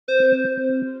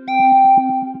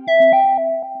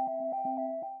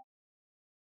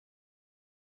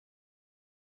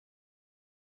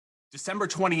December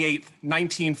 28th,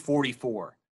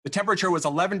 1944. The temperature was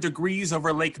 11 degrees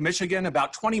over Lake Michigan,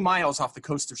 about 20 miles off the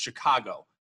coast of Chicago.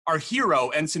 Our hero,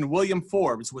 Ensign William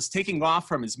Forbes, was taking off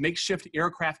from his makeshift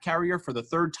aircraft carrier for the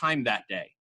third time that day.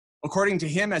 According to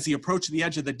him, as he approached the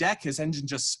edge of the deck, his engine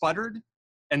just sputtered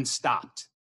and stopped.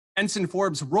 Ensign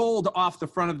Forbes rolled off the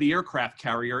front of the aircraft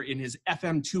carrier in his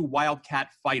FM-2 Wildcat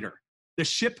fighter. The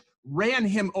ship ran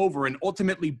him over and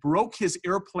ultimately broke his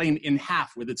airplane in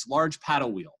half with its large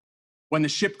paddle wheel. When the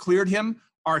ship cleared him,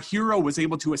 our hero was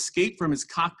able to escape from his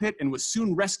cockpit and was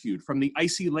soon rescued from the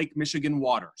icy Lake Michigan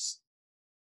waters.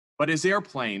 But his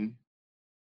airplane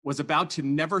was about to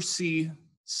never see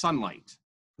sunlight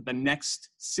for the next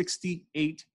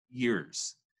 68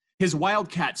 years. His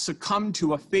Wildcat succumbed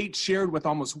to a fate shared with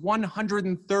almost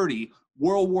 130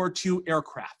 World War II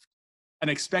aircraft, an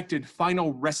expected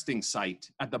final resting site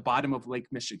at the bottom of Lake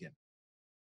Michigan.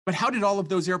 But how did all of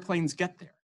those airplanes get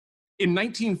there? In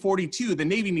 1942, the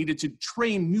Navy needed to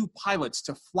train new pilots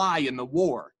to fly in the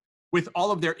war. With all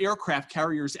of their aircraft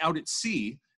carriers out at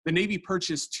sea, the Navy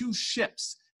purchased 2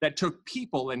 ships that took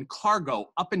people and cargo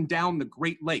up and down the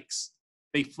Great Lakes.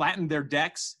 They flattened their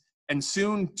decks, and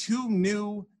soon 2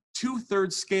 new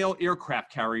 2/3 scale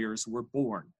aircraft carriers were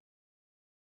born.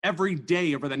 Every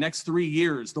day over the next 3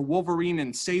 years, the Wolverine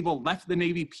and Sable left the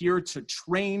Navy Pier to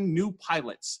train new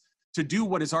pilots to do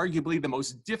what is arguably the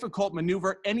most difficult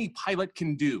maneuver any pilot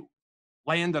can do: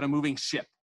 land on a moving ship.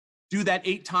 Do that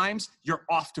 8 times, you're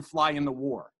off to fly in the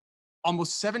war.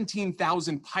 Almost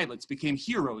 17,000 pilots became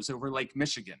heroes over Lake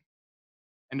Michigan,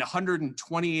 and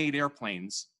 128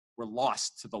 airplanes were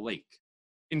lost to the lake,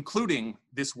 including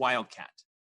this Wildcat.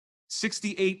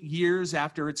 68 years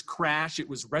after its crash, it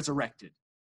was resurrected,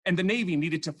 and the Navy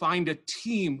needed to find a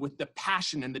team with the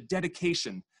passion and the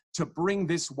dedication to bring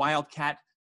this Wildcat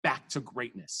back to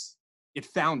greatness. It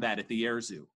found that at the Air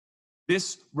Zoo.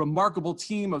 This remarkable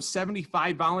team of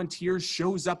 75 volunteers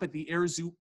shows up at the Air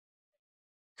Zoo,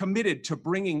 committed to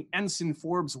bringing Ensign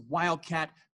Forbes' Wildcat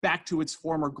back to its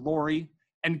former glory,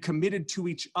 and committed to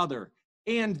each other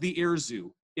and the Air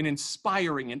Zoo in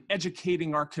inspiring and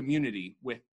educating our community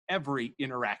with every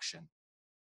interaction.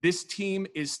 This team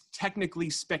is technically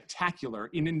spectacular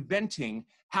in inventing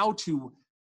how to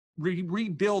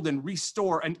rebuild and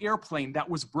restore an airplane that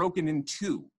was broken in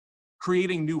 2,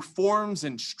 creating new forms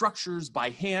and structures by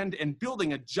hand, and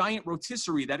building a giant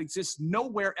rotisserie that exists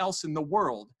nowhere else in the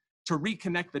world to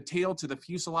reconnect the tail to the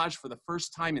fuselage for the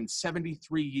first time in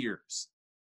 73 years.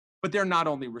 But they're not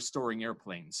only restoring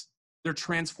airplanes, they're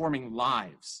transforming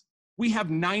lives. We have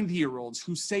 90-year-olds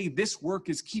who say this work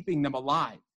is keeping them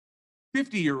alive,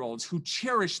 50-year-olds who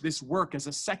cherish this work as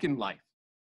a second life,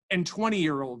 and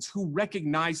 20-year-olds who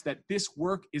recognize that this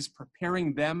work is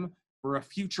preparing them for a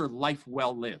future life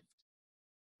well lived.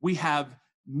 We have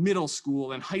middle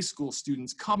school and high school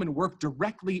students come and work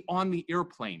directly on the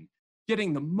airplane,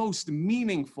 getting the most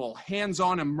meaningful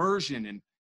hands-on immersion in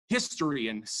history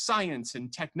and science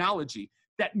and technology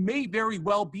that may very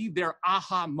well be their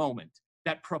aha moment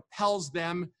that propels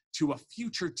them to a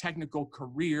future technical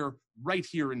career right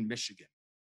here in Michigan.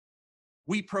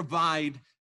 We provide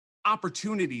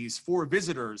opportunities for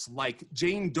visitors like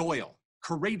Jane Doyle,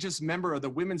 courageous member of the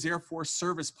Women's Air Force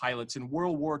Service Pilots in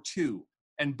World War II,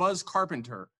 and Buzz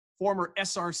Carpenter, former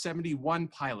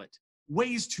SR-71 pilot,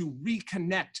 ways to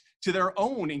reconnect to their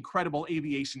own incredible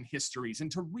aviation histories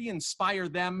and to re-inspire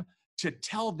them to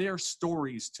tell their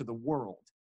stories to the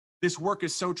world. This work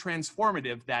is so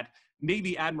transformative that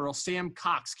Navy Admiral Sam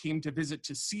Cox came to visit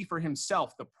to see for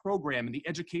himself the program and the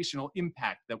educational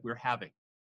impact that we're having.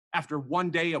 After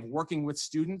one day of working with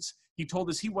students, he told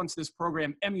us he wants this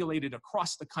program emulated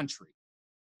across the country,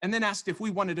 and then asked if we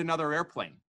wanted another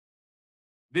airplane.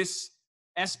 This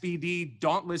SBD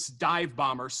Dauntless dive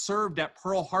bomber served at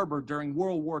Pearl Harbor during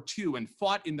World War II and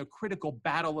fought in the critical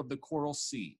Battle of the Coral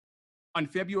Sea. On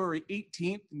February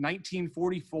 18th,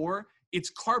 1944, its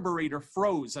carburetor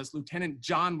froze as Lieutenant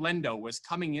John Lendo was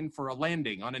coming in for a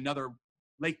landing on another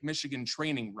Lake Michigan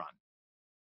training run.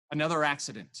 Another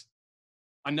accident.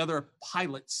 Another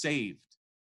pilot saved.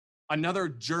 Another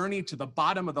journey to the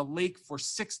bottom of the lake for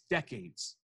 6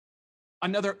 decades.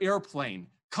 Another airplane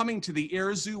coming to the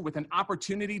Air Zoo with an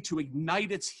opportunity to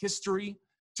ignite its history,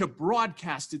 to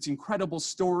broadcast its incredible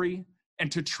story,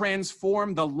 and to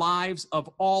transform the lives of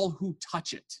all who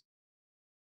touch it.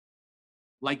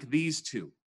 Like these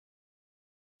 2.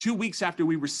 2 weeks after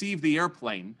we received the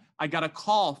airplane, I got a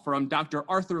call from Dr.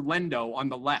 Arthur Lendo on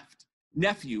the left,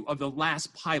 nephew of the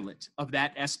last pilot of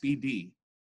that SBD.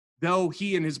 Though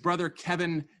he and his brother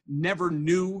Kevin never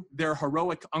knew their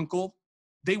heroic uncle,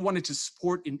 they wanted to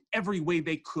support in every way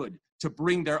they could to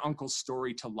bring their uncle's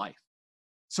story to life.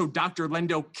 So Dr.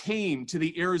 Lendo came to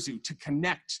the Air Zoo to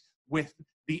connect with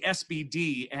the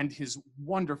SBD and his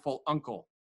wonderful uncle.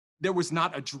 There was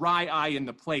not a dry eye in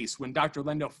the place when Dr.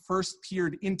 Lendo first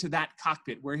peered into that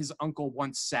cockpit where his uncle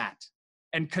once sat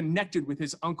and connected with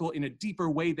his uncle in a deeper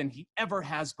way than he ever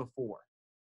has before.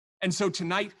 And so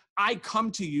tonight, I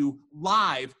come to you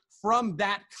live from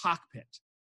that cockpit,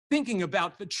 thinking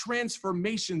about the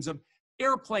transformations of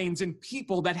airplanes and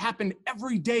people that happen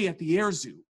every day at the Air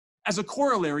Zoo, as a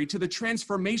corollary to the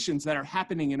transformations that are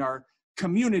happening in our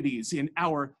communities, in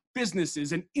our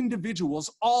businesses, and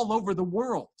individuals all over the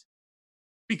world.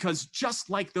 Because just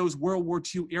like those World War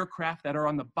II aircraft that are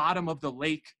on the bottom of the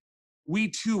lake, we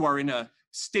too are in a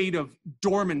state of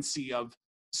dormancy, of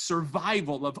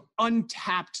survival, of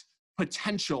untapped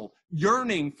potential,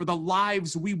 yearning for the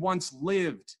lives we once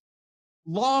lived,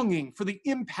 longing for the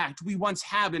impact we once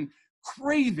had, and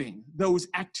craving those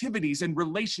activities and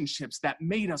relationships that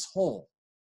made us whole.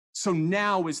 So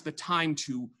now is the time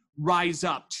to rise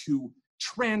up, to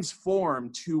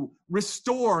transform, to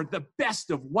restore the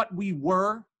best of what we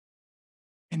were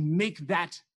and make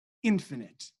that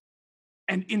infinite,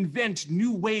 and invent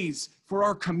new ways for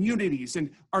our communities and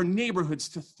our neighborhoods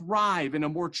to thrive in a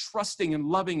more trusting and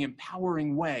loving,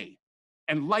 empowering way.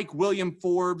 And like William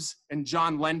Forbes and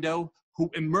John Lendo, who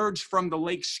emerged from the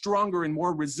lake stronger and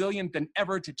more resilient than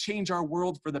ever to change our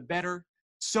world for the better,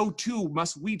 so too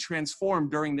must we transform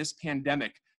during this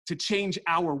pandemic to change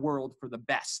our world for the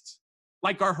best.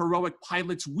 Like our heroic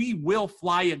pilots, we will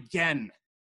fly again,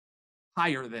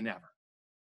 higher than ever.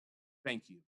 Thank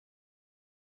you.